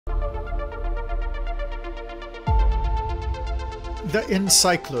The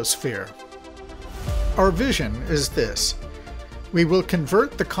encyclosphere. Our vision is this. We will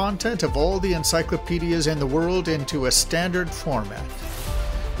convert the content of all the encyclopedias in the world into a standard format.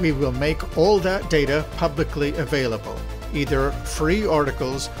 We will make all that data publicly available, either free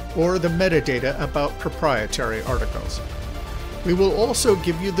articles or the metadata about proprietary articles. We will also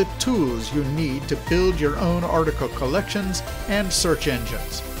give you the tools you need to build your own article collections and search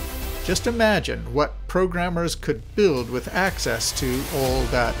engines. Just imagine what programmers could build with access to all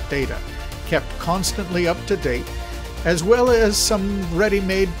that data, kept constantly up to date, as well as some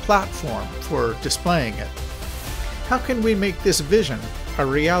ready-made platform for displaying it. How can we make this vision a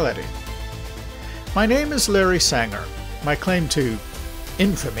reality? My name is Larry Sanger. My claim to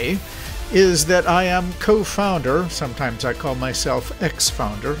infamy is that I am co-founder, sometimes I call myself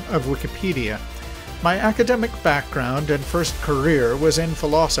ex-founder, of Wikipedia. My academic background and first career was in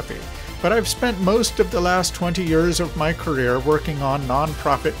philosophy, but I've spent most of the last 20 years of my career working on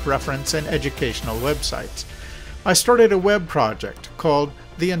nonprofit reference and educational websites. I started a web project called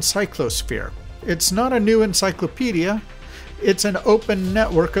the Encyclosphere. It's not a new encyclopedia, it's an open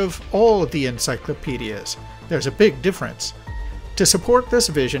network of all the encyclopedias. There's a big difference. To support this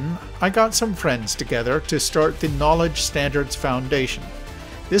vision, I got some friends together to start the Knowledge Standards Foundation.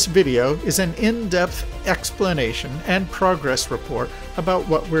 This video is an in-depth explanation and progress report about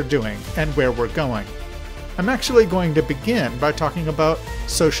what we're doing and where we're going. I'm actually going to begin by talking about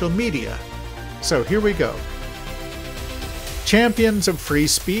social media. So here we go. Champions of free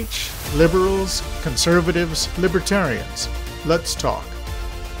speech, liberals, conservatives, libertarians. Let's talk.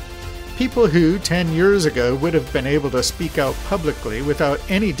 People who 10 years ago would have been able to speak out publicly without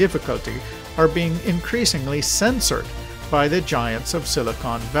any difficulty are being increasingly censored by the giants of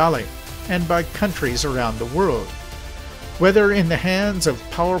Silicon Valley and by countries around the world. Whether in the hands of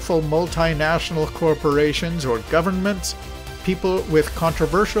powerful multinational corporations or governments, people with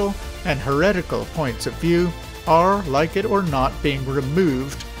controversial and heretical points of view are, like it or not, being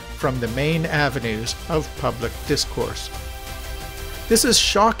removed from the main avenues of public discourse. This is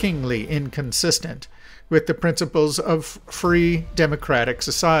shockingly inconsistent with the principles of free democratic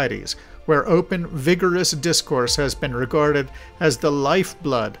societies, where open, vigorous discourse has been regarded as the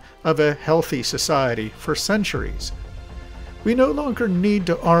lifeblood of a healthy society for centuries. We no longer need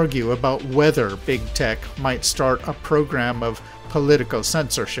to argue about whether big tech might start a program of political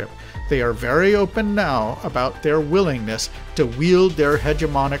censorship. They are very open now about their willingness to wield their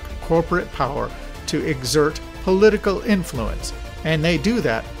hegemonic corporate power to exert political influence, and they do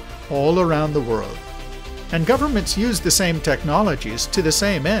that all around the world. And governments use the same technologies to the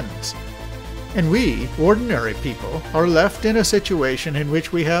same ends. And we, ordinary people, are left in a situation in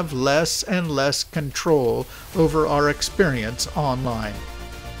which we have less and less control over our experience online.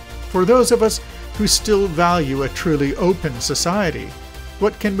 For those of us who still value a truly open society,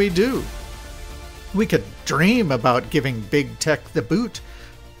 what can we do? We could dream about giving big tech the boot,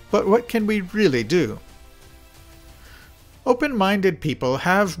 but what can we really do? Open-minded people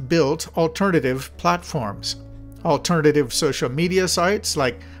have built alternative platforms. Alternative social media sites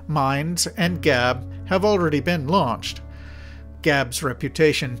like Minds and Gab have already been launched. Gab's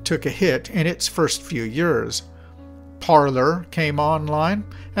reputation took a hit in its first few years. Parler came online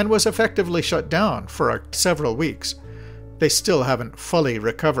and was effectively shut down for several weeks. They still haven't fully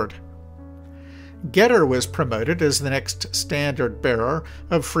recovered. Getter was promoted as the next standard bearer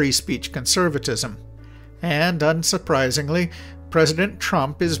of free speech conservatism. And, unsurprisingly, President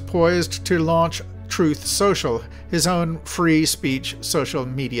Trump is poised to launch Truth Social, his own free speech social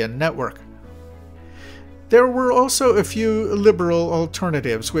media network. There were also a few liberal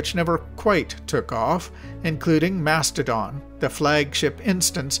alternatives which never quite took off, including Mastodon, the flagship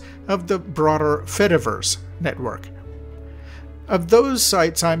instance of the broader Fediverse network. Of those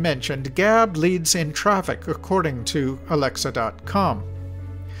sites I mentioned, Gab leads in traffic according to Alexa.com.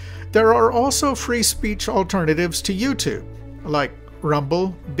 There are also free speech alternatives to YouTube, like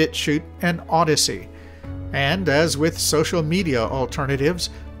Rumble, BitChute, and Odyssey. And as with social media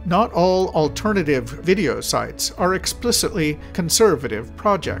alternatives, not all alternative video sites are explicitly conservative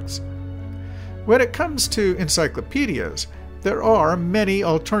projects. When it comes to encyclopedias, there are many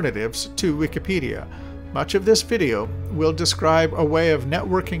alternatives to Wikipedia. Much of this video will describe a way of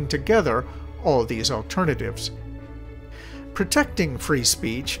networking together all these alternatives. Protecting free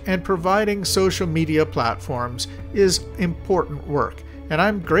speech and providing social media platforms is important work, and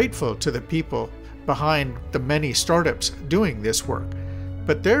I'm grateful to the people behind the many startups doing this work.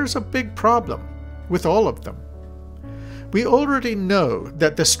 But there's a big problem with all of them. We already know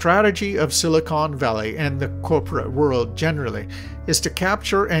that the strategy of Silicon Valley and the corporate world generally is to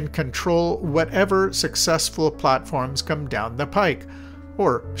capture and control whatever successful platforms come down the pike,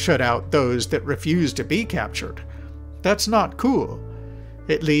 or shut out those that refuse to be captured. That's not cool.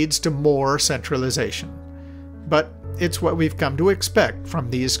 It leads to more centralization. But it's what we've come to expect from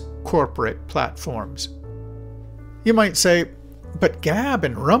these corporate platforms. You might say, but Gab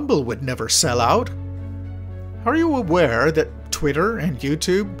and Rumble would never sell out. Are you aware that Twitter and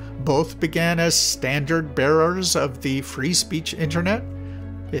YouTube both began as standard bearers of the free speech internet?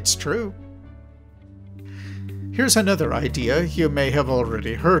 It's true. Here's another idea you may have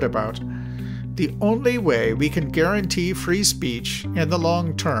already heard about. The only way we can guarantee free speech in the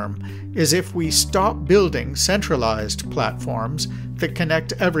long term is if we stop building centralized platforms that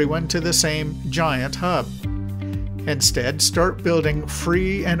connect everyone to the same giant hub. Instead, start building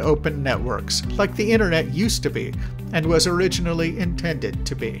free and open networks, like the internet used to be and was originally intended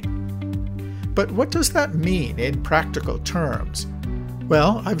to be. But what does that mean in practical terms?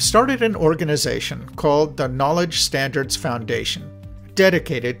 Well, I've started an organization called the Knowledge Standards Foundation,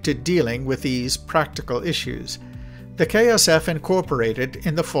 dedicated to dealing with these practical issues. The KSF incorporated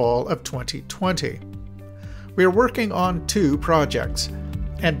in the fall of 2020. We are working on 2 projects,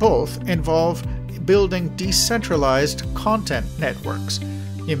 and both involve building decentralized content networks.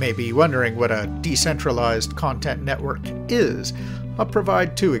 You may be wondering what a decentralized content network is. I'll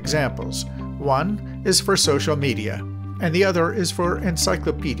provide 2 examples. One is for social media, and the other is for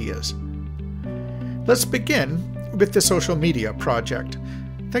encyclopedias. Let's begin with the social media project.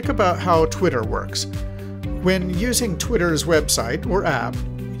 Think about how Twitter works. When using Twitter's website or app,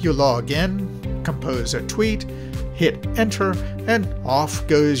 you log in, compose a tweet, hit enter, and off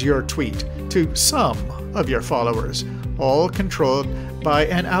goes your tweet to some of your followers, all controlled by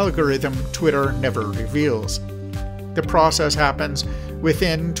an algorithm Twitter never reveals. The process happens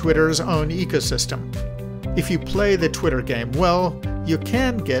within Twitter's own ecosystem. If you play the Twitter game well, you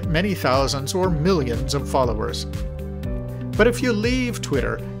can get many thousands or millions of followers. But if you leave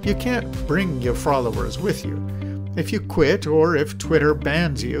Twitter, you can't bring your followers with you. If you quit or if Twitter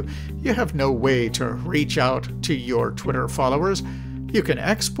bans you, you have no way to reach out to your Twitter followers. You can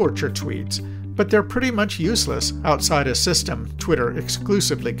export your tweets, but they're pretty much useless outside a system Twitter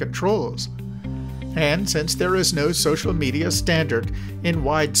exclusively controls. And since there is no social media standard in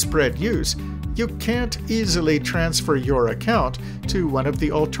widespread use, you can't easily transfer your account to one of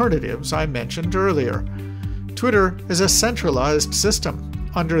the alternatives I mentioned earlier. Twitter is a centralized system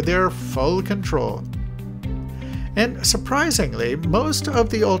under their full control. And surprisingly, most of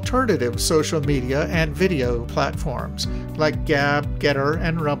the alternative social media and video platforms, like Gab, Getter,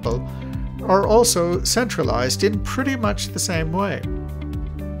 and Rumble, are also centralized in pretty much the same way.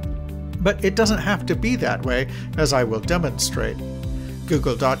 But it doesn't have to be that way, as I will demonstrate.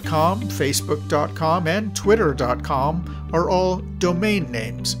 Google.com, Facebook.com, and Twitter.com are all domain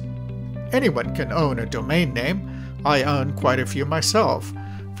names. Anyone can own a domain name. I own quite a few myself.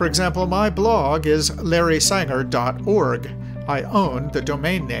 For example, my blog is larrysanger.org. I own the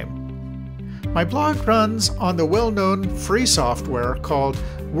domain name. My blog runs on the well-known free software called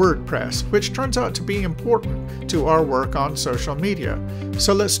WordPress, which turns out to be important to our work on social media.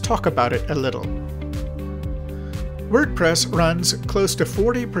 So let's talk about it a little. WordPress runs close to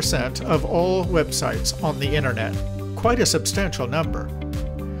 40% of all websites on the internet, quite a substantial number.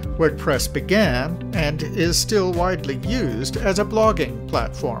 WordPress began and is still widely used as a blogging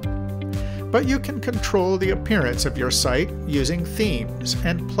platform. But you can control the appearance of your site using themes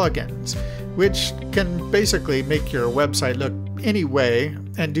and plugins, which can basically make your website look any way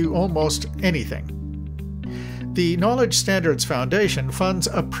and do almost anything. The Knowledge Standards Foundation funds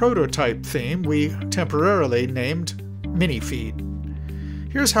a prototype theme we temporarily named Minifeed.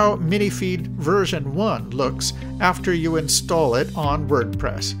 Here's how Minifeed version 1 looks after you install it on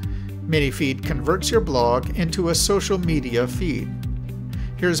WordPress. Minifeed converts your blog into a social media feed.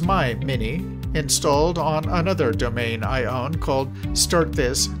 Here's my Mini, installed on another domain I own called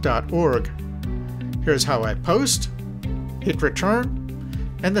startthis.org. Here's how I post, hit return,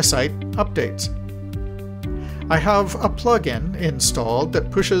 and the site updates. I have a plugin installed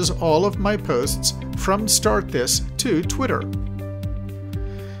that pushes all of my posts from StartThis to Twitter.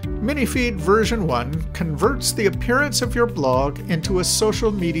 Minifeed version 1 converts the appearance of your blog into a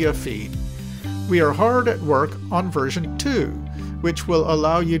social media feed. We are hard at work on version 2, which will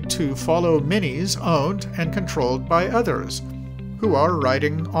allow you to follow minis owned and controlled by others, who are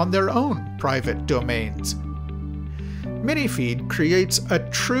writing on their own private domains. Minifeed creates a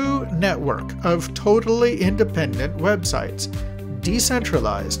true network of totally independent websites,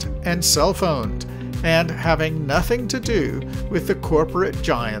 decentralized and self-owned, and having nothing to do with the corporate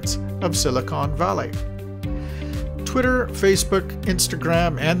giants of Silicon Valley. Twitter, Facebook,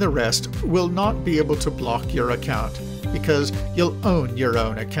 Instagram, and the rest will not be able to block your account because you'll own your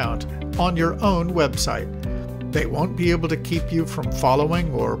own account on your own website. They won't be able to keep you from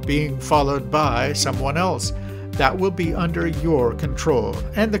following or being followed by someone else. That will be under your control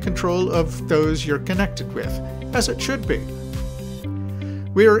and the control of those you're connected with, as it should be.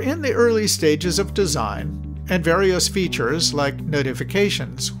 We are in the early stages of design, and various features like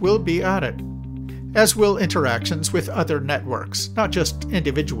notifications will be added, as will interactions with other networks, not just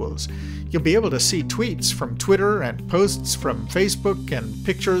individuals. You'll be able to see tweets from Twitter and posts from Facebook and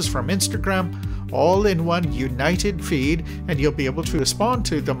pictures from Instagram, all in one united feed, and you'll be able to respond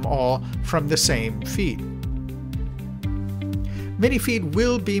to them all from the same feed. Minifeed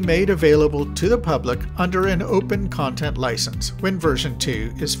will be made available to the public under an open content license when version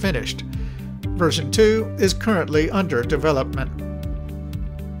 2 is finished. Version 2 is currently under development.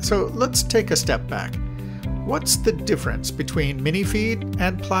 So let's take a step back. What's the difference between Minifeed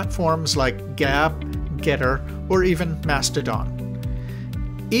and platforms like Gab, Getter, or even Mastodon?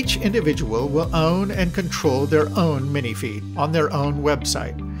 Each individual will own and control their own Minifeed on their own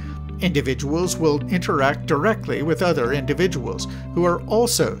website. Individuals will interact directly with other individuals who are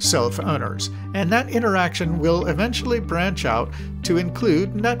also self-owners, and that interaction will eventually branch out to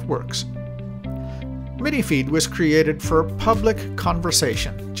include networks. Minifeed was created for public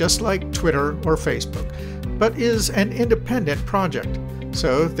conversation, just like Twitter or Facebook, but is an independent project,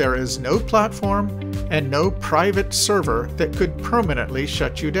 so there is no platform and no private server that could permanently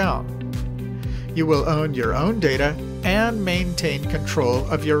shut you down. You will own your own data and maintain control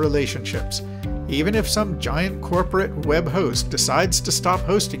of your relationships. Even if some giant corporate web host decides to stop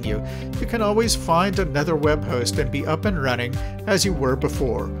hosting you, you can always find another web host and be up and running as you were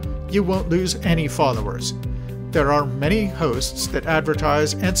before. You won't lose any followers. There are many hosts that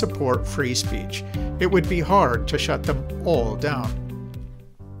advertise and support free speech. It would be hard to shut them all down.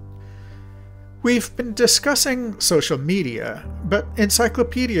 We've been discussing social media, but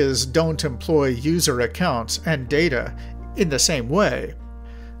encyclopedias don't employ user accounts and data in the same way.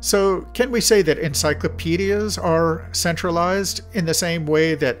 So can we say that encyclopedias are centralized in the same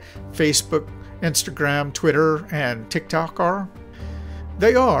way that Facebook, Instagram, Twitter, and TikTok are?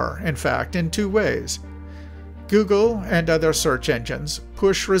 They are, in fact, in two ways. Google and other search engines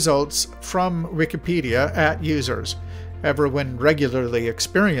push results from Wikipedia at users. Everyone regularly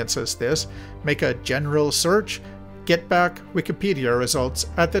experiences this. Make a general search, get back Wikipedia results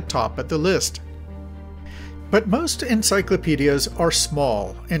at the top of the list. But most encyclopedias are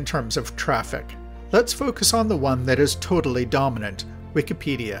small in terms of traffic. Let's focus on the one that is totally dominant,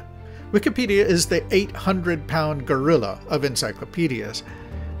 Wikipedia. Wikipedia is the 800-pound gorilla of encyclopedias.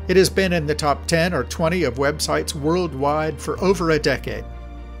 It has been in the top 10 or 20 of websites worldwide for over a decade.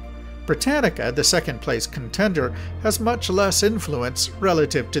 Britannica, the second-place contender, has much less influence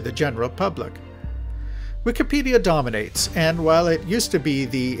relative to the general public. Wikipedia dominates, and while it used to be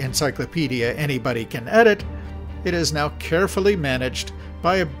the encyclopedia anybody can edit, it is now carefully managed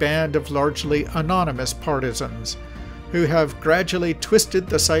by a band of largely anonymous partisans who have gradually twisted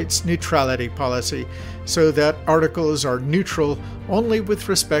the site's neutrality policy so that articles are neutral only with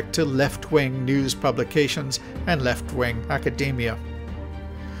respect to left-wing news publications and left-wing academia.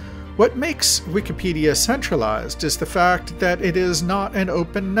 What makes Wikipedia centralized is the fact that it is not an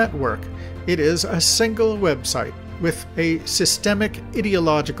open network. It is a single website with a systemic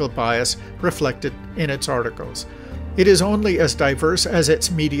ideological bias reflected in its articles. It is only as diverse as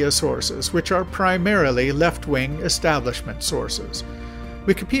its media sources, which are primarily left-wing establishment sources.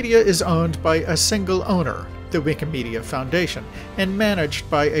 Wikipedia is owned by a single owner, the Wikimedia Foundation, and managed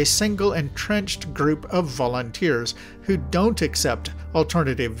by a single entrenched group of volunteers who don't accept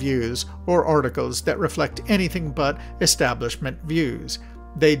alternative views or articles that reflect anything but establishment views.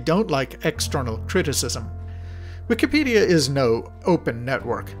 They don't like external criticism. Wikipedia is no open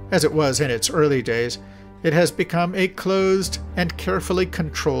network, as it was in its early days. It has become a closed and carefully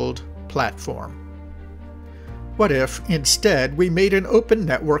controlled platform. What if, instead, we made an open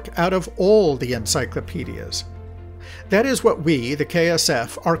network out of all the encyclopedias? That is what we, the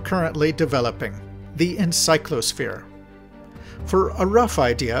KSF, are currently developing, the encyclosphere. For a rough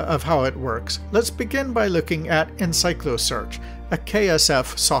idea of how it works, let's begin by looking at EncycloSearch, a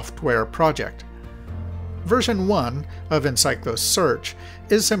KSF software project. Version 1 of EncycloSearch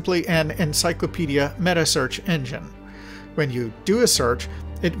is simply an encyclopedia meta-search engine. When you do a search,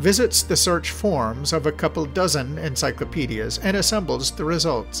 it visits the search forms of a couple dozen encyclopedias and assembles the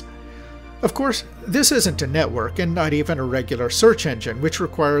results. Of course, this isn't a network and not even a regular search engine, which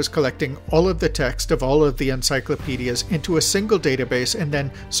requires collecting all of the text of all of the encyclopedias into a single database and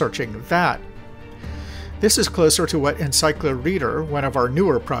then searching that. This is closer to what EncycloReader, one of our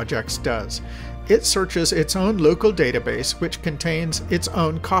newer projects, does. It searches its own local database, which contains its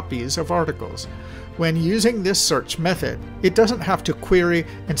own copies of articles. When using this search method, it doesn't have to query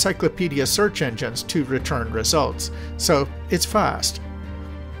encyclopedia search engines to return results, so it's fast.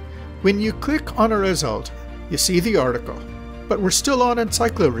 When you click on a result, you see the article, but we're still on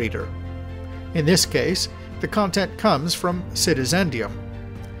EncycloReader. In this case, the content comes from Citizendium.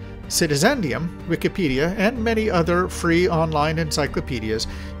 Citizendium, Wikipedia, and many other free online encyclopedias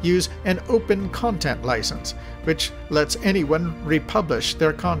use an open content license, which lets anyone republish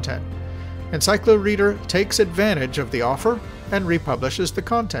their content. EncycloReader takes advantage of the offer and republishes the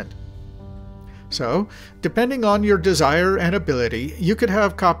content. So, depending on your desire and ability, you could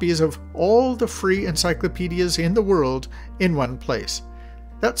have copies of all the free encyclopedias in the world in one place.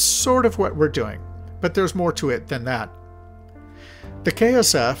 That's sort of what we're doing, but there's more to it than that. The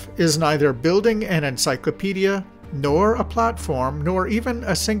KSF is neither building an encyclopedia, nor a platform, nor even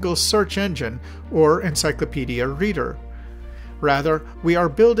a single search engine or encyclopedia reader. Rather, we are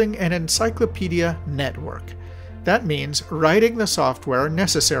building an encyclopedia network. That means writing the software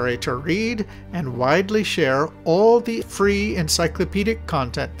necessary to read and widely share all the free encyclopedic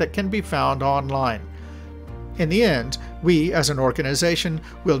content that can be found online. In the end, we as an organization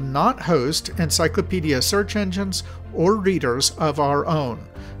will not host encyclopedia search engines or readers of our own.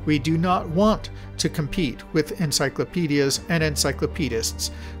 We do not want to compete with encyclopedias and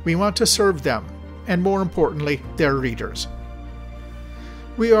encyclopedists. We want to serve them, and more importantly, their readers.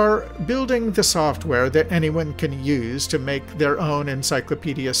 We are building the software that anyone can use to make their own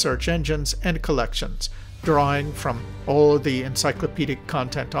encyclopedia search engines and collections, drawing from all the encyclopedic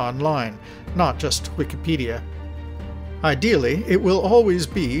content online, not just Wikipedia. Ideally, it will always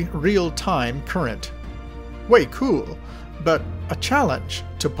be real-time current. Way cool, but a challenge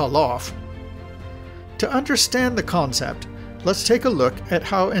to pull off. To understand the concept, let's take a look at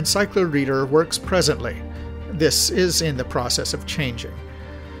how EncycloReader works presently. This is in the process of changing.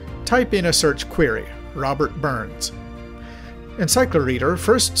 Type in a search query, Robert Burns. EncycloReader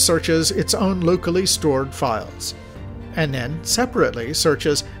first searches its own locally stored files, and then separately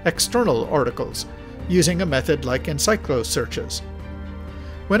searches external articles, using a method like encyclosearches.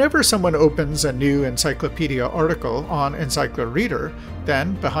 Whenever someone opens a new encyclopedia article on EncycloReader,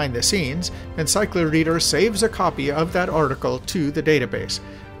 then, behind the scenes, EncycloReader saves a copy of that article to the database,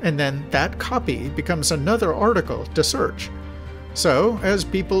 and then that copy becomes another article to search. So, as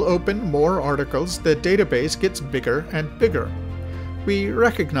people open more articles, the database gets bigger and bigger. We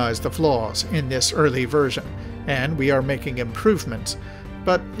recognize the flaws in this early version, and we are making improvements.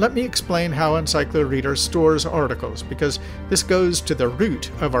 But let me explain how EncycloReader stores articles, because this goes to the root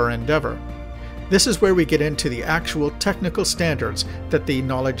of our endeavor. This is where we get into the actual technical standards that the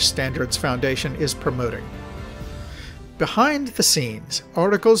Knowledge Standards Foundation is promoting. Behind the scenes,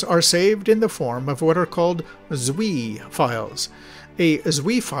 articles are saved in the form of what are called ZWI files. A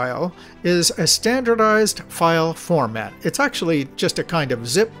ZWI file is a standardized file format. It's actually just a kind of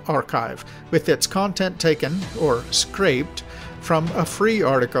zip archive with its content taken, or scraped, from a free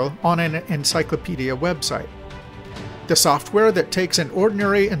article on an encyclopedia website. The software that takes an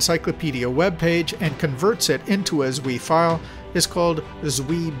ordinary encyclopedia web page and converts it into a ZWI file is called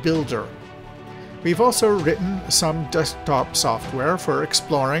ZWI Builder. We've also written some desktop software for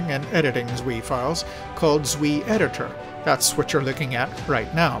exploring and editing ZWI files called ZWI Editor. That's what you're looking at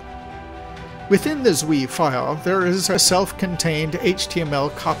right now. Within the ZWI file, there is a self-contained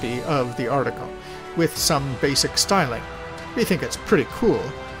HTML copy of the article, with some basic styling. We think it's pretty cool,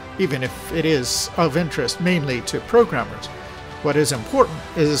 even if it is of interest mainly to programmers. What is important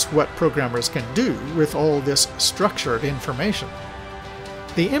is what programmers can do with all this structured information.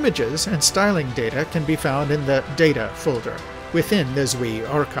 The images and styling data can be found in the Data folder within the ZWI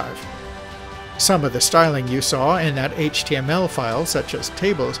archive. Some of the styling you saw in that HTML file, such as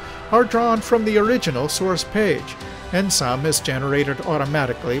tables, are drawn from the original source page, and some is generated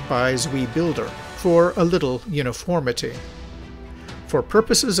automatically by ZWI Builder for a little uniformity. For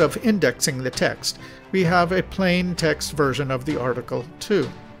purposes of indexing the text, we have a plain text version of the article too.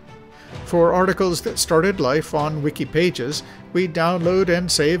 For articles that started life on wiki pages, we download and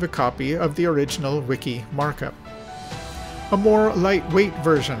save a copy of the original wiki markup. A more lightweight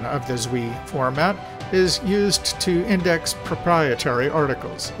version of the ZWI format is used to index proprietary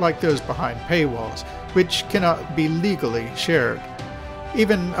articles, like those behind paywalls, which cannot be legally shared.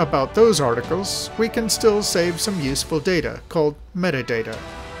 Even about those articles, we can still save some useful data called metadata.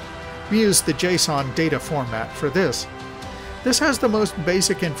 We use the JSON data format for this. This has the most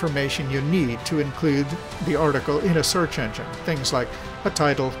basic information you need to include the article in a search engine, things like a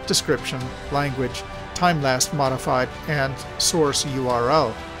title, description, language, time last modified, and source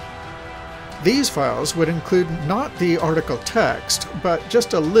URL. These files would include not the article text, but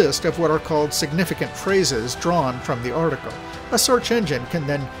just a list of what are called significant phrases drawn from the article. A search engine can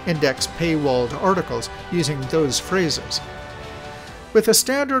then index paywalled articles using those phrases. With a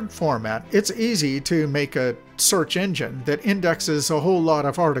standard format, it's easy to make a search engine that indexes a whole lot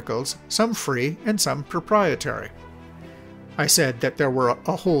of articles, some free and some proprietary. I said that there were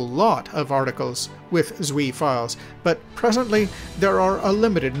a whole lot of articles with ZWI files, but presently there are a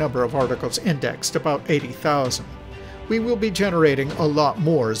limited number of articles indexed, about 80,000. We will be generating a lot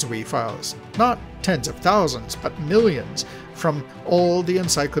more ZWI files, not tens of thousands, but millions, from all the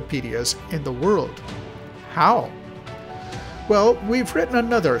encyclopedias in the world. How? Well, we've written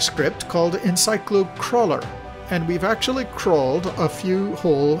another script called Encyclocrawler, and we've actually crawled a few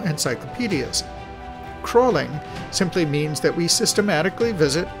whole encyclopedias. Crawling simply means that we systematically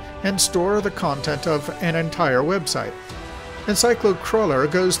visit and store the content of an entire website.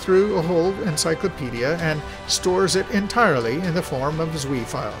 Encyclocrawler goes through a whole encyclopedia and stores it entirely in the form of ZWI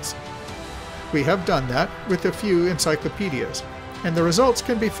files. We have done that with a few encyclopedias, and the results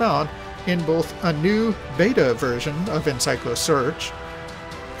can be found in both a new beta version of EncycloSearch,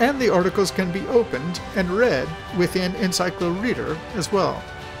 and the articles can be opened and read within EncycloReader as well.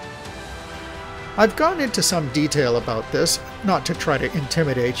 I've gone into some detail about this, not to try to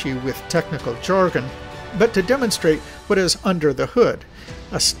intimidate you with technical jargon, but to demonstrate what is under the hood,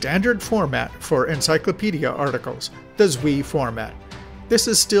 a standard format for encyclopedia articles, the ZWI format. This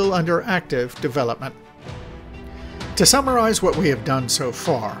is still under active development. To summarize what we have done so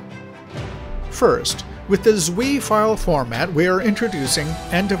far. First, with the ZWI file format, we are introducing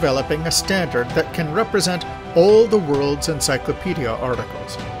and developing a standard that can represent all the world's encyclopedia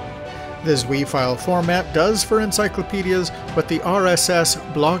articles. The ZWI file format does for encyclopedias what the RSS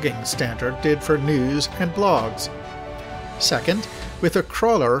blogging standard did for news and blogs. Second, with a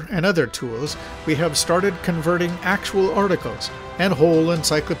crawler and other tools, we have started converting actual articles and whole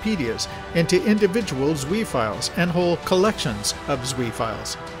encyclopedias into individual ZWI files and whole collections of ZWI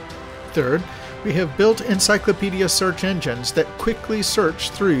files. Third, we have built encyclopedia search engines that quickly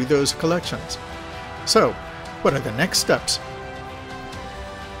search through those collections. So, what are the next steps?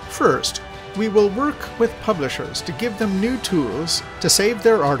 First, we will work with publishers to give them new tools to save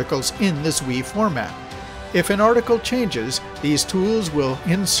their articles in the ZWI format. If an article changes, these tools will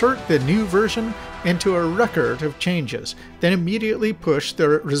insert the new version into a record of changes, then immediately push the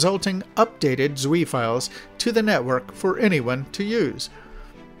resulting updated ZWI files to the network for anyone to use.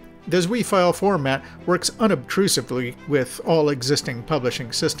 The ZWI file format works unobtrusively with all existing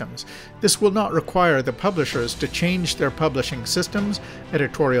publishing systems. This will not require the publishers to change their publishing systems,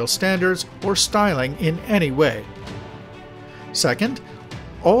 editorial standards, or styling in any way. Second,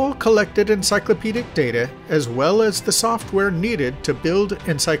 all collected encyclopedic data, as well as the software needed to build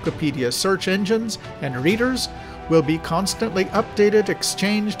encyclopedia search engines and readers, will be constantly updated,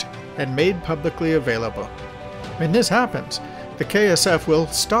 exchanged, and made publicly available. When this happens, the KSF will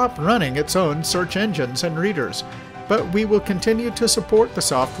stop running its own search engines and readers, but we will continue to support the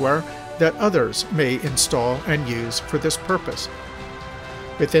software that others may install and use for this purpose.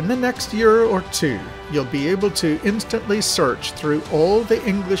 Within the next year or two, you'll be able to instantly search through all the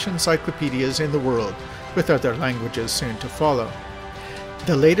English encyclopedias in the world, with other languages soon to follow.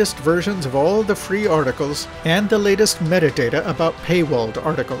 The latest versions of all the free articles and the latest metadata about paywalled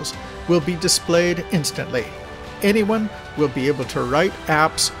articles will be displayed instantly. Anyone will be able to write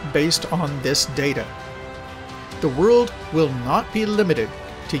apps based on this data. The world will not be limited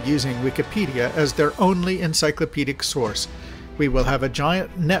to using Wikipedia as their only encyclopedic source. We will have a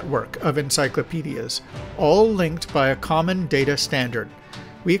giant network of encyclopedias, all linked by a common data standard.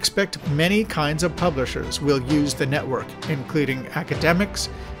 We expect many kinds of publishers will use the network, including academics,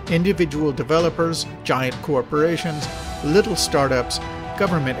 individual developers, giant corporations, little startups,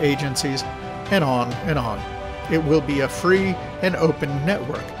 government agencies, and on and on. It will be a free and open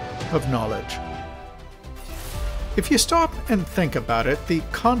network of knowledge. If you stop and think about it, the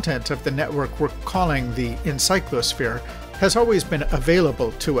content of the network we're calling the Encyclosphere has always been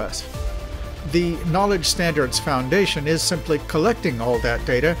available to us. The Knowledge Standards Foundation is simply collecting all that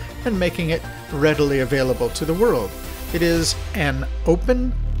data and making it readily available to the world. It is an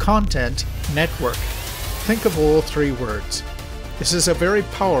open content network. Think of all three words. This is a very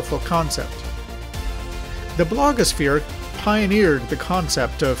powerful concept. The blogosphere pioneered the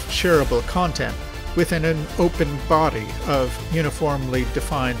concept of shareable content, within an open body of uniformly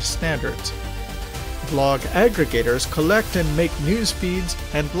defined standards. Blog aggregators collect and make news feeds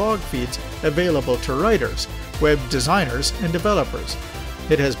and blog feeds available to writers, web designers, and developers.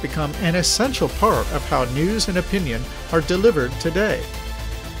 It has become an essential part of how news and opinion are delivered today.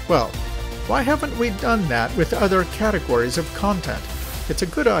 Well, why haven't we done that with other categories of content? It's a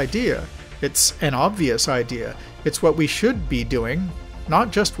good idea. It's an obvious idea. It's what we should be doing,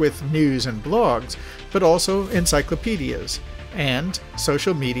 not just with news and blogs, but also encyclopedias, and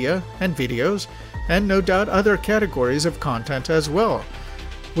social media and videos, and no doubt other categories of content as well.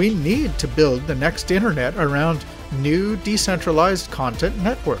 We need to build the next internet around new decentralized content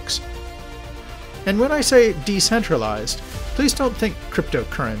networks. And when I say decentralized, please don't think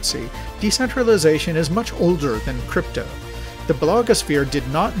cryptocurrency. Decentralization is much older than crypto. The blogosphere did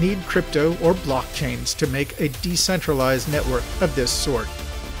not need crypto or blockchains to make a decentralized network of this sort.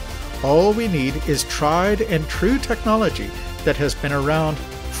 All we need is tried and true technology that has been around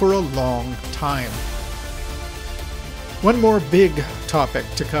for a long time. One more big topic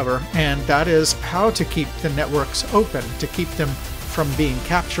to cover, and that is how to keep the networks open, to keep them from being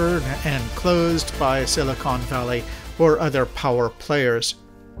captured and closed by Silicon Valley or other power players.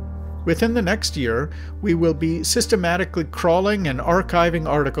 Within the next year, we will be systematically crawling and archiving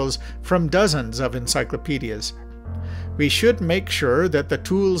articles from dozens of encyclopedias. We should make sure that the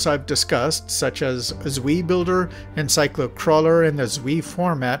tools I've discussed, such as Zwi Builder, Encyclocrawler, and the Zwi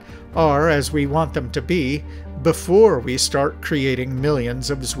format, are as we want them to be before we start creating millions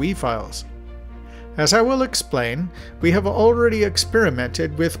of Zwi files. As I will explain, we have already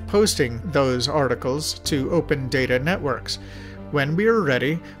experimented with posting those articles to open data networks. When we are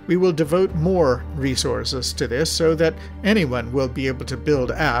ready, we will devote more resources to this so that anyone will be able to build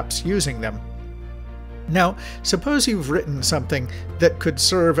apps using them. Now, suppose you've written something that could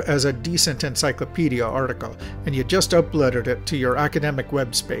serve as a decent encyclopedia article, and you just uploaded it to your academic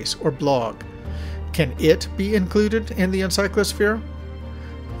web space or blog. Can it be included in the encyclosphere?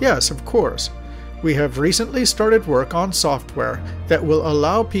 Yes, of course. We have recently started work on software that will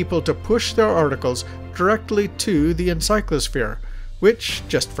allow people to push their articles directly to the encyclosphere, which,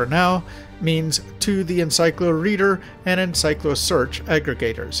 just for now, means to the EncycloReader and EncycloSearch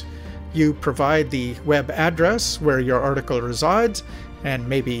aggregators. You provide the web address where your article resides, and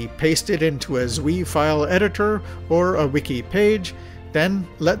maybe paste it into a Zwi file editor or a wiki page, then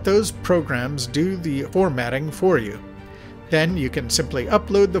let those programs do the formatting for you. Then you can simply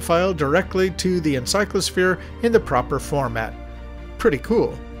upload the file directly to the encyclosphere in the proper format. Pretty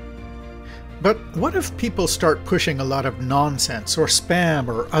cool. But what if people start pushing a lot of nonsense or spam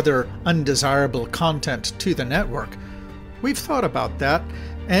or other undesirable content to the network? We've thought about that,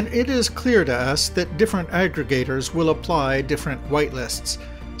 and it is clear to us that different aggregators will apply different whitelists.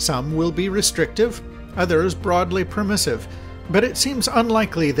 Some will be restrictive, others broadly permissive, but it seems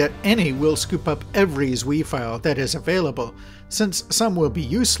unlikely that any will scoop up every Zwi file that is available, since some will be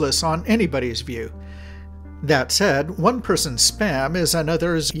useless on anybody's view. That said, one person's spam is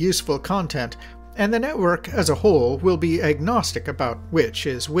another's useful content, and the network as a whole will be agnostic about which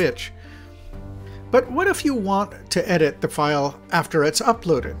is which. But what if you want to edit the file after it's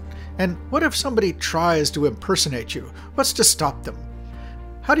uploaded? And what if somebody tries to impersonate you? What's to stop them?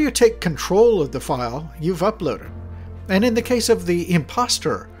 How do you take control of the file you've uploaded? And in the case of the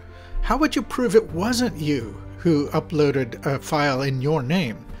imposter, how would you prove it wasn't you who uploaded a file in your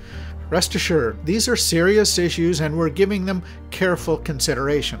name? Rest assured, these are serious issues and we're giving them careful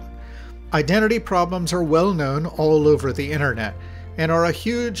consideration. Identity problems are well known all over the internet and are a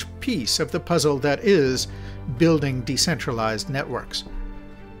huge piece of the puzzle that is building decentralized networks.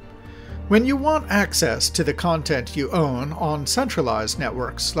 When you want access to the content you own on centralized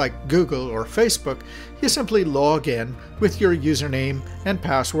networks like Google or Facebook, you simply log in with your username and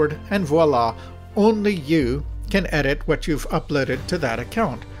password, and voila, only you can edit what you've uploaded to that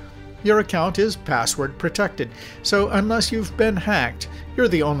account. Your account is password protected, so unless you've been hacked, you're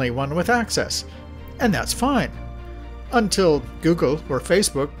the only one with access. And that's fine. Until Google or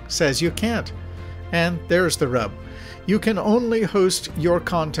Facebook says you can't. And there's the rub. You can only host your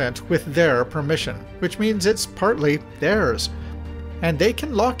content with their permission, which means it's partly theirs. And they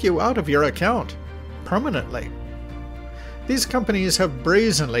can lock you out of your account permanently. These companies have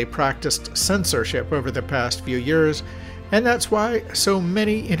brazenly practiced censorship over the past few years, and that's why so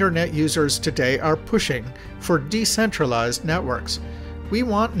many internet users today are pushing for decentralized networks. We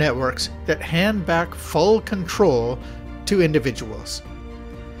want networks that hand back full control to individuals.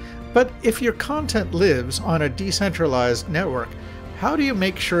 But if your content lives on a decentralized network, how do you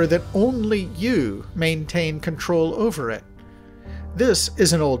make sure that only you maintain control over it? This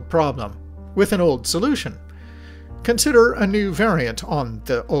is an old problem. with an old solution. Consider a new variant on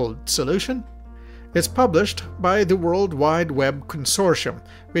the old solution. It's published by the World Wide Web Consortium,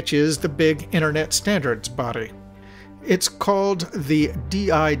 which is the big Internet standards body. It's called the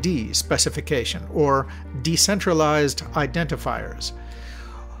DID specification, or decentralized identifiers.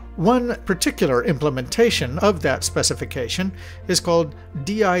 One particular implementation of that specification is called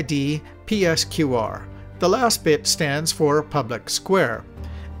DID PSQR. The last bit stands for public square.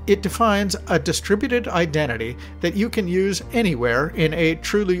 It defines a distributed identity that you can use anywhere in a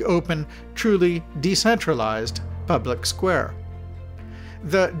truly open, truly decentralized public square.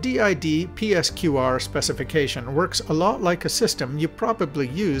 The DID PSQR specification works a lot like a system you probably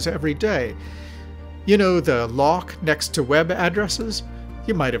use every day. You know the lock next to web addresses?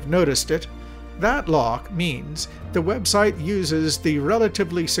 You might have noticed it. That lock means the website uses the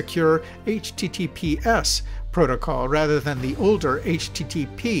relatively secure HTTPS protocol rather than the older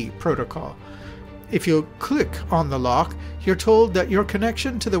HTTP protocol. If you click on the lock, you're told that your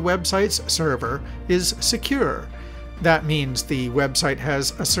connection to the website's server is secure. That means the website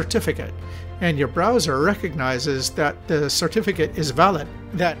has a certificate, and your browser recognizes that the certificate is valid.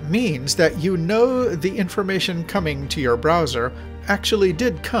 That means that you know the information coming to your browser actually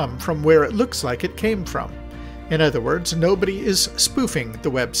did come from where it looks like it came from. In other words, nobody is spoofing the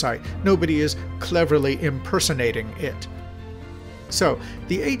website. Nobody is cleverly impersonating it. So,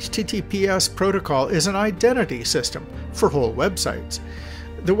 the HTTPS protocol is an identity system for whole websites.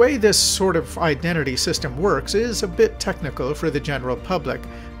 The way this sort of identity system works is a bit technical for the general public,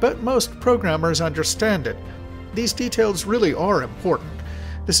 but most programmers understand it. These details really are important.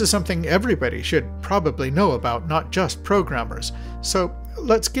 This is something everybody should probably know about, not just programmers. So,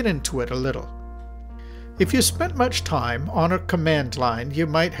 let's get into it a little. If you spent much time on a command line, you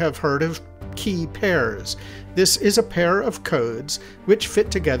might have heard of key pairs. This is a pair of codes which fit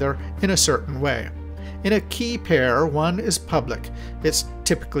together in a certain way. In a key pair, one is public. It's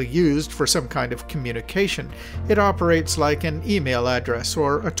typically used for some kind of communication. It operates like an email address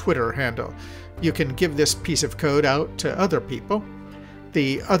or a Twitter handle. You can give this piece of code out to other people.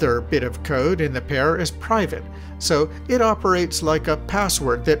 The other bit of code in the pair is private, so it operates like a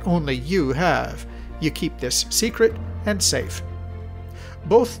password that only you have. You keep this secret and safe.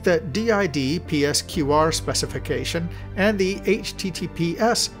 Both the DID PSQR specification and the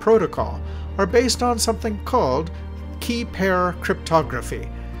HTTPS protocol are based on something called key pair cryptography.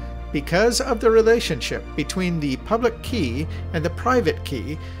 Because of the relationship between the public key and the private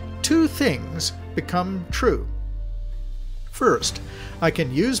key, two things become true. First, I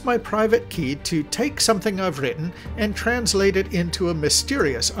can use my private key to take something I've written and translate it into a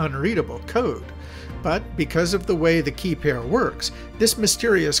mysterious, unreadable code. But because of the way the key pair works, this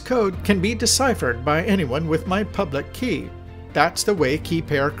mysterious code can be deciphered by anyone with my public key. That's the way key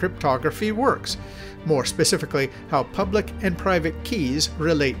pair cryptography works. More specifically, how public and private keys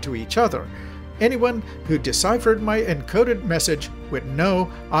relate to each other. Anyone who deciphered my encoded message would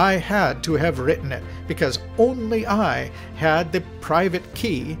know I had to have written it, because only I had the private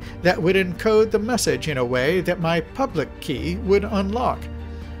key that would encode the message in a way that my public key would unlock.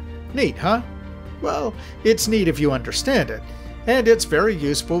 Neat, huh? Well, it's neat if you understand it, and it's very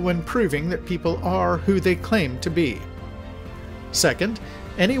useful when proving that people are who they claim to be. Second,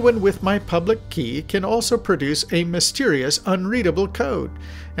 anyone with my public key can also produce a mysterious, unreadable code,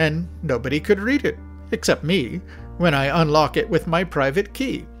 and nobody could read it, except me, when I unlock it with my private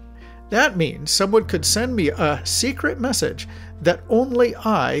key. That means someone could send me a secret message that only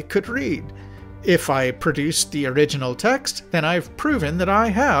I could read. If I produce the original text, then I've proven that I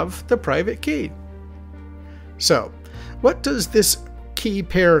have the private key. So, what does this key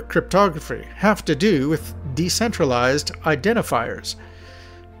pair cryptography have to do with decentralized identifiers?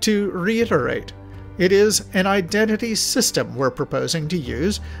 To reiterate, it is an identity system we're proposing to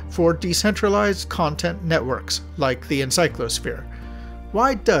use for decentralized content networks like the Encyclosphere.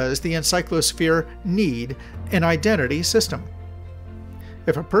 Why does the Encyclosphere need an identity system?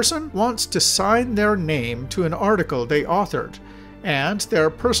 If a person wants to sign their name to an article they authored, and their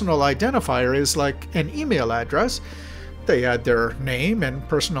personal identifier is like an email address, they add their name and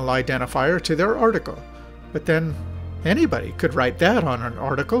personal identifier to their article. But then anybody could write that on an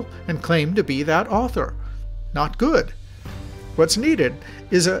article and claim to be that author. Not good. What's needed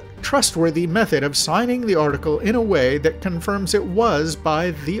is a trustworthy method of signing the article in a way that confirms it was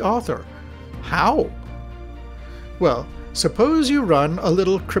by the author. How? Well, suppose you run a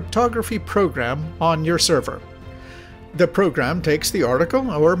little cryptography program on your server. The program takes the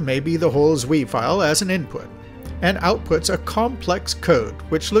article, or maybe the whole ZWI file, as an input, and outputs a complex code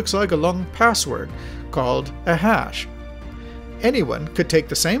which looks like a long password called a hash. Anyone could take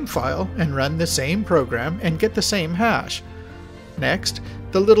the same file and run the same program and get the same hash. Next,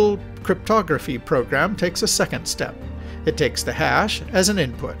 the little cryptography program takes a second step. It takes the hash as an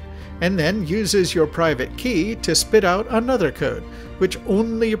input, and then uses your private key to spit out another code, which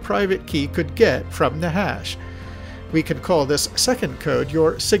only a private key could get from the hash. We can call this second code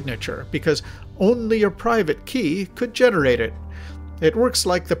your signature, because only your private key could generate it. It works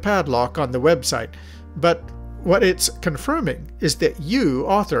like the padlock on the website, but what it's confirming is that you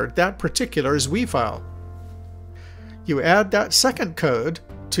authored that particular ZWI file. You add that second code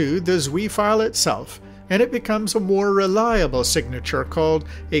to the ZWI file itself, and it becomes a more reliable signature called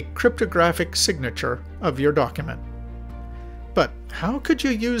a cryptographic signature of your document. But how could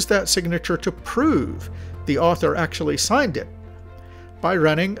you use that signature to prove the author actually signed it? By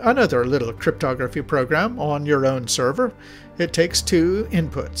running another little cryptography program on your own server. It takes two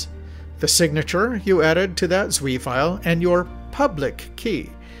inputs: the signature you added to that ZWI file and your public key.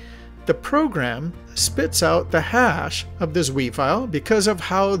 The program spits out the hash of the ZWI file because of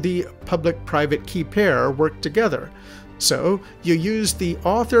how the public-private key pair work together. So you use the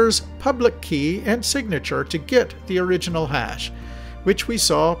author's public key and signature to get the original hash, which we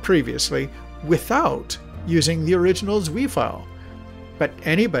saw previously without using the original ZWI file. But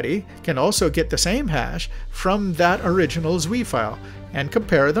anybody can also get the same hash from that original ZWI file and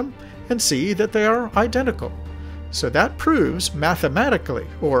compare them and see that they are identical. So that proves mathematically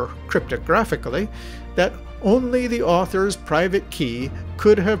or cryptographically that only the author's private key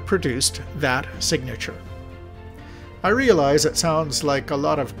could have produced that signature. I realize it sounds like a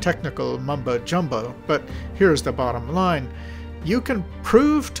lot of technical mumbo-jumbo, but here's the bottom line. You can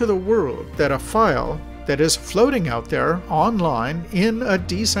prove to the world that a file that is floating out there online in a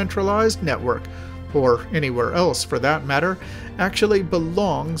decentralized network, or anywhere else for that matter, actually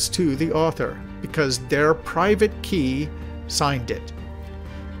belongs to the author, because their private key signed it.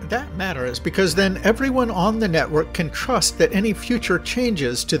 That matters because then everyone on the network can trust that any future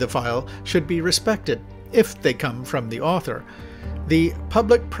changes to the file should be respected, if they come from the author. The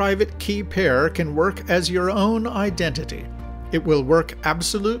public-private key pair can work as your own identity. It will work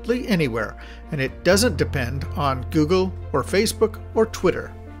absolutely anywhere, and it doesn't depend on Google or Facebook or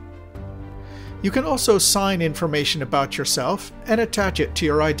Twitter. You can also sign information about yourself and attach it to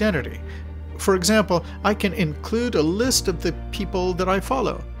your identity. For example, I can include a list of the people that I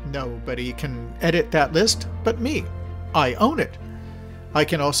follow. Nobody can edit that list but me. I own it. I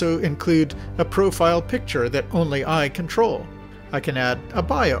can also include a profile picture that only I control. I can add a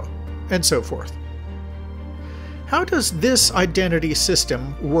bio, and so forth. How does this identity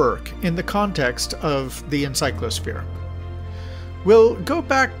system work in the context of the encyclosphere? We'll go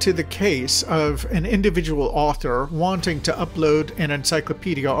back to the case of an individual author wanting to upload an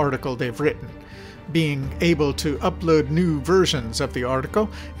encyclopedia article they've written, being able to upload new versions of the article,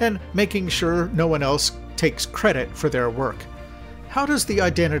 and making sure no one else takes credit for their work. How does the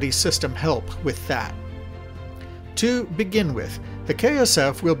identity system help with that? To begin with, the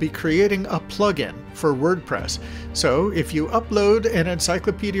KSF will be creating a plugin for WordPress, so if you upload an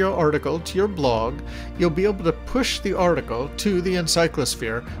encyclopedia article to your blog, you'll be able to push the article to the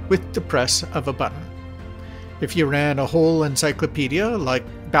encyclosphere with the press of a button. If you ran a whole encyclopedia like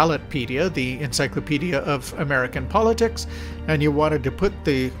Ballotpedia, the Encyclopedia of American Politics, and you wanted to put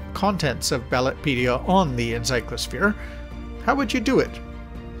the contents of Ballotpedia on the encyclosphere, how would you do it?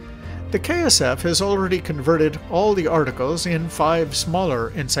 The KSF has already converted all the articles in 5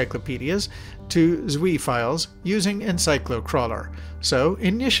 smaller encyclopedias to ZWI files using EncycloCrawler, so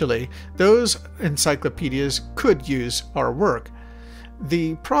initially those encyclopedias could use our work.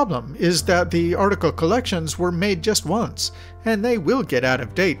 The problem is that the article collections were made just once, and they will get out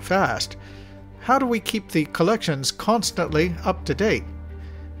of date fast. How do we keep the collections constantly up to date?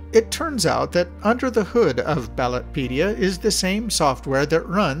 It turns out that under the hood of Ballotpedia is the same software that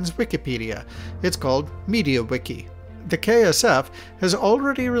runs Wikipedia. It's called MediaWiki. The KSF has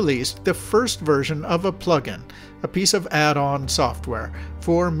already released the first version of a plugin, a piece of add-on software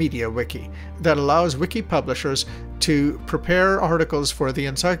for MediaWiki that allows wiki publishers to prepare articles for the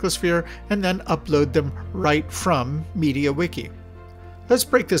encyclosphere and then upload them right from MediaWiki. Let's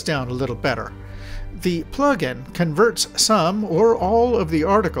break this down a little better. The plugin converts some or all of the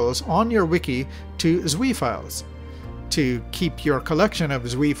articles on your wiki to ZWI files. To keep your collection of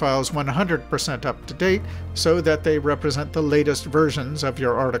ZWI files 100% up to date so that they represent the latest versions of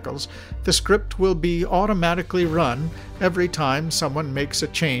your articles, the script will be automatically run every time someone makes a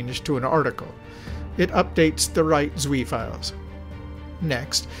change to an article. It updates the right ZWI files.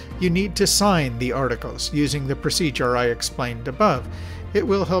 Next, you need to sign the articles using the procedure I explained above. It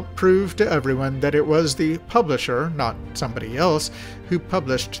will help prove to everyone that it was the publisher, not somebody else, who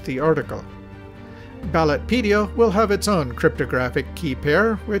published the article. Ballotpedia will have its own cryptographic key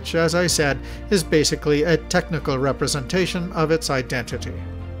pair, which, as I said, is basically a technical representation of its identity.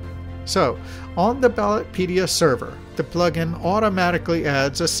 So, on the Ballotpedia server, the plugin automatically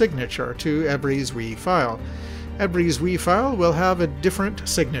adds a signature to every ZWI file. Every ZWI file will have a different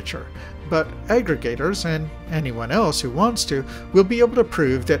signature, but aggregators, and anyone else who wants to, will be able to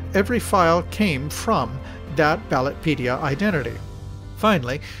prove that every file came from that Ballotpedia identity.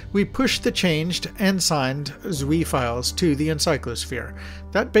 Finally, we push the changed and signed ZWI files to the encyclosphere.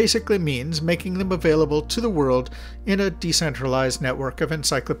 That basically means making them available to the world in a decentralized network of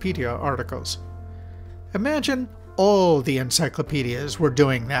encyclopedia articles. Imagine all the encyclopedias were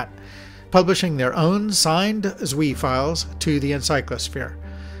doing that, publishing their own signed ZWI files to the encyclosphere.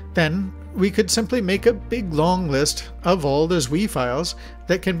 Then we could simply make a big long list of all the ZWI files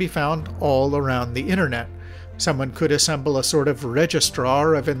that can be found all around the internet. Someone could assemble a sort of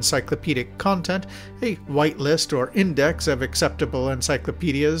registrar of encyclopedic content, a whitelist or index of acceptable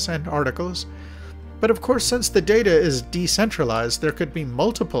encyclopedias and articles. But of course, since the data is decentralized, there could be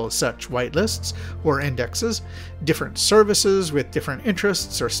multiple such whitelists or indexes. Different services with different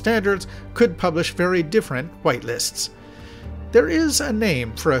interests or standards could publish very different whitelists. There is a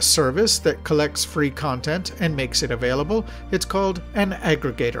name for a service that collects free content and makes it available. It's called an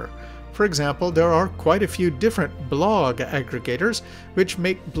aggregator. For example, there are quite a few different blog aggregators which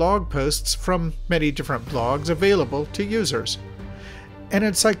make blog posts from many different blogs available to users. An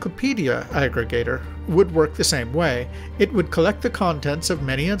encyclopedia aggregator would work the same way. It would collect the contents of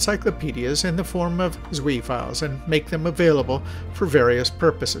many encyclopedias in the form of ZWI files and make them available for various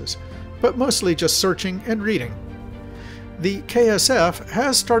purposes, but mostly just searching and reading. The KSF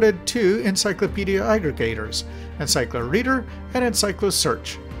has started two encyclopedia aggregators, EncycloReader and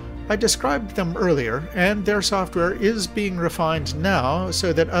EncycloSearch. I described them earlier, and their software is being refined now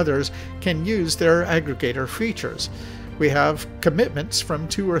so that others can use their aggregator features. We have commitments from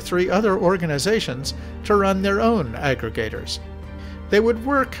 2 or 3 other organizations to run their own aggregators. They would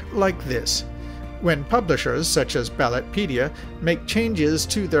work like this. When publishers, such as Ballotpedia, make changes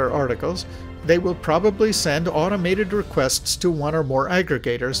to their articles, they will probably send automated requests to 1 or more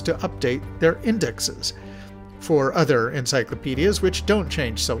aggregators to update their indexes. For other encyclopedias which don't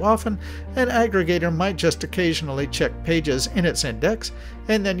change so often, an aggregator might just occasionally check pages in its index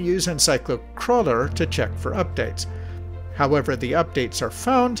and then use EncycloCrawler to check for updates. However the updates are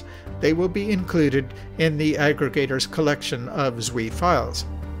found, they will be included in the aggregator's collection of ZWI files.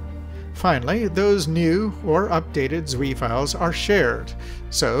 Finally, those new or updated ZWI files are shared,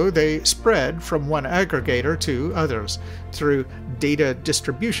 so they spread from one aggregator to others through data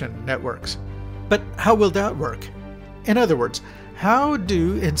distribution networks. But how will that work? In other words, how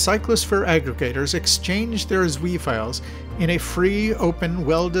do encyclosphere aggregators exchange their ZWI files in a free, open,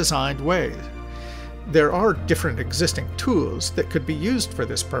 well-designed way? There are different existing tools that could be used for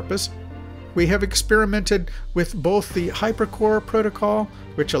this purpose. We have experimented with both the Hypercore protocol,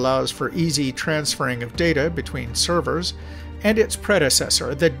 which allows for easy transferring of data between servers, and its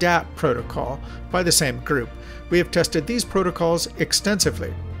predecessor, the DAT protocol, by the same group. We have tested these protocols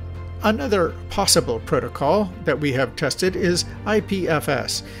extensively. Another possible protocol that we have tested is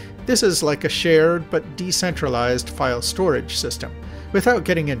IPFS. This is like a shared but decentralized file storage system. Without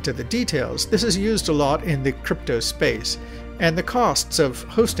getting into the details, this is used a lot in the crypto space, and the costs of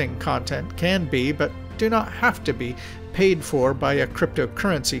hosting content can be, but do not have to be, paid for by a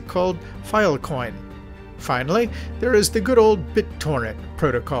cryptocurrency called Filecoin. Finally, there is the good old BitTorrent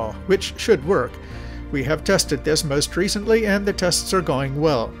protocol, which should work. We have tested this most recently, and the tests are going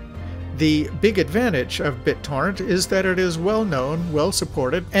well. The big advantage of BitTorrent is that it is well known, well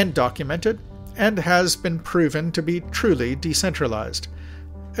supported, and documented, and has been proven to be truly decentralized.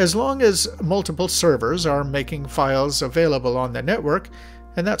 As long as multiple servers are making files available on the network,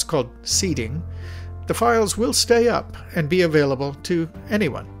 and that's called seeding, the files will stay up and be available to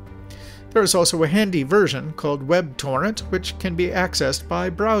anyone. There is also a handy version called WebTorrent, which can be accessed by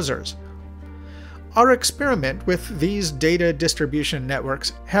browsers. Our experiment with these data distribution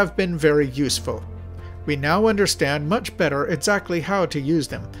networks have been very useful. We now understand much better exactly how to use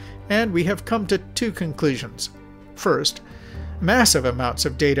them, and we have come to 2 conclusions. First, massive amounts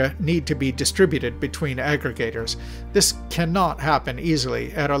of data need to be distributed between aggregators. This cannot happen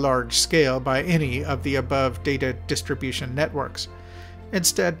easily at a large scale by any of the above data distribution networks.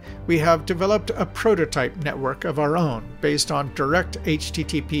 Instead, we have developed a prototype network of our own based on direct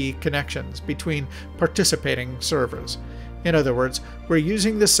HTTP connections between participating servers. In other words, we're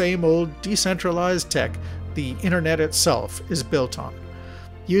using the same old decentralized tech the internet itself is built on.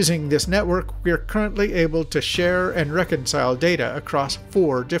 Using this network, we are currently able to share and reconcile data across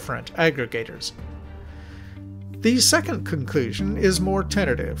 4 different aggregators. The second conclusion is more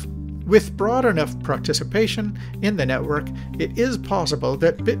tentative. With broad enough participation in the network, it is possible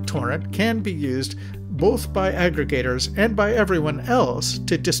that BitTorrent can be used both by aggregators and by everyone else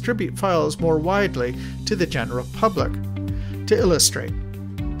to distribute files more widely to the general public. To illustrate,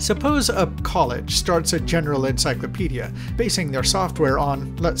 suppose a college starts a general encyclopedia, basing their software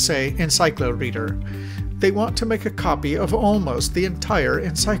on, let's say, EncycloReader. They want to make a copy of almost the entire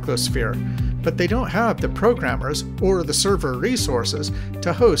encyclosphere, but they don't have the programmers or the server resources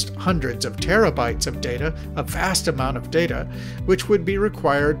to host hundreds of terabytes of data, a vast amount of data, which would be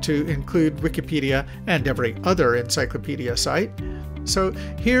required to include Wikipedia and every other encyclopedia site. So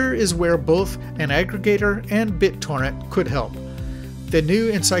here is where both an aggregator and BitTorrent could help. The new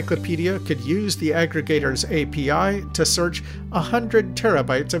encyclopedia could use the aggregator's API to search 100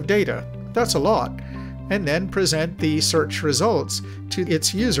 terabytes of data. That's a lot. And then present the search results to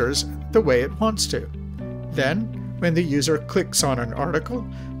its users the way it wants to. Then, when the user clicks on an article,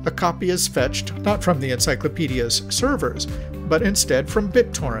 a copy is fetched not from the encyclopedia's servers, but instead from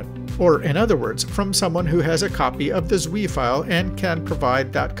BitTorrent, or in other words, from someone who has a copy of the ZWI file and can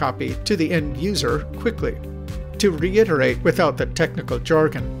provide that copy to the end user quickly. To reiterate without the technical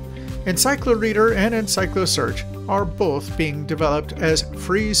jargon, EncycloReader and EncycloSearch are both being developed as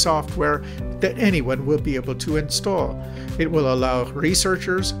free software that anyone will be able to install. It will allow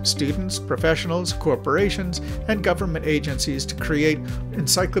researchers, students, professionals, corporations, and government agencies to create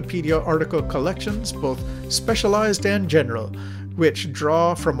encyclopedia article collections, both specialized and general, which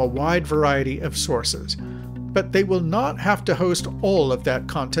draw from a wide variety of sources. But they will not have to host all of that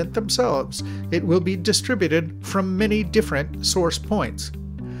content themselves. It will be distributed from many different source points.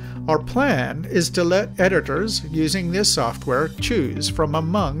 Our plan is to let editors using this software choose from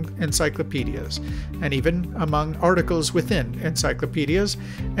among encyclopedias, and even among articles within encyclopedias,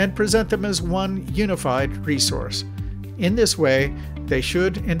 and present them as one unified resource. In this way, they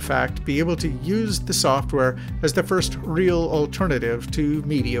should, in fact, be able to use the software as the first real alternative to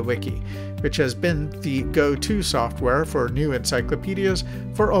MediaWiki, which has been the go-to software for new encyclopedias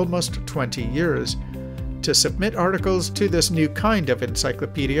for almost 20 years. To submit articles to this new kind of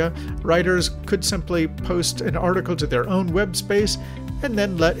encyclopedia, writers could simply post an article to their own web space and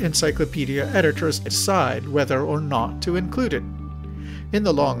then let encyclopedia editors decide whether or not to include it. In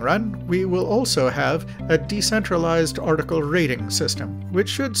the long run, we will also have a decentralized article rating system, which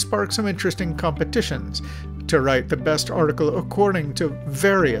should spark some interesting competitions to write the best article according to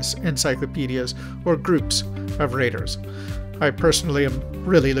various encyclopedias or groups of raters. I personally am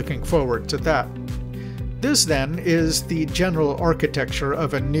really looking forward to that. This then is the general architecture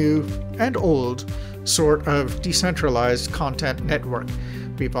of a new and old sort of decentralized content network.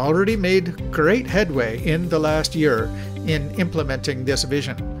 We've already made great headway in the last year in implementing this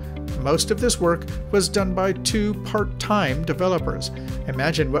vision. Most of this work was done by 2 part-time developers.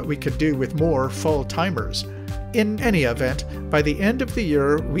 Imagine what we could do with more full-timers. In any event, by the end of the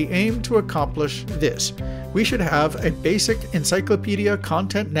year, we aim to accomplish this. We should have a basic encyclopedia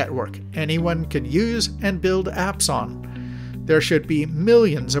content network anyone can use and build apps on. There should be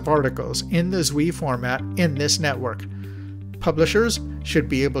millions of articles in the ZWI format in this network. Publishers should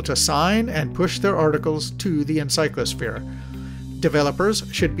be able to sign and push their articles to the encyclosphere. Developers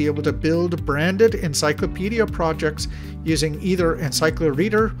should be able to build branded encyclopedia projects using either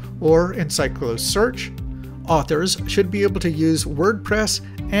EncycloReader or EncycloSearch. Authors should be able to use WordPress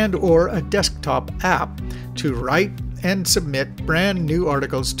and/or a desktop app to write and submit brand new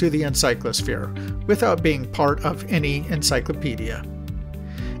articles to the encyclosphere without being part of any encyclopedia.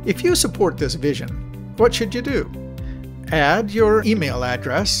 If you support this vision, what should you do? Add your email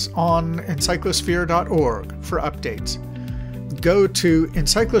address on encyclosphere.org for updates. Go to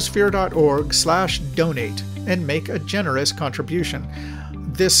encyclosphere.org/donate and make a generous contribution.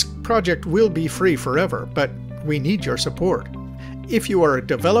 This project will be free forever, but we need your support. If you are a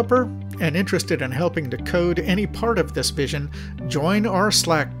developer and interested in helping to code any part of this vision, join our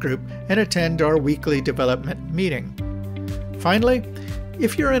Slack group and attend our weekly development meeting. Finally,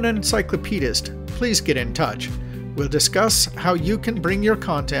 if you're an encyclopedist, please get in touch. We'll discuss how you can bring your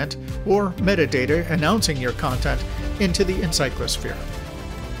content or metadata announcing your content into the encyclosphere.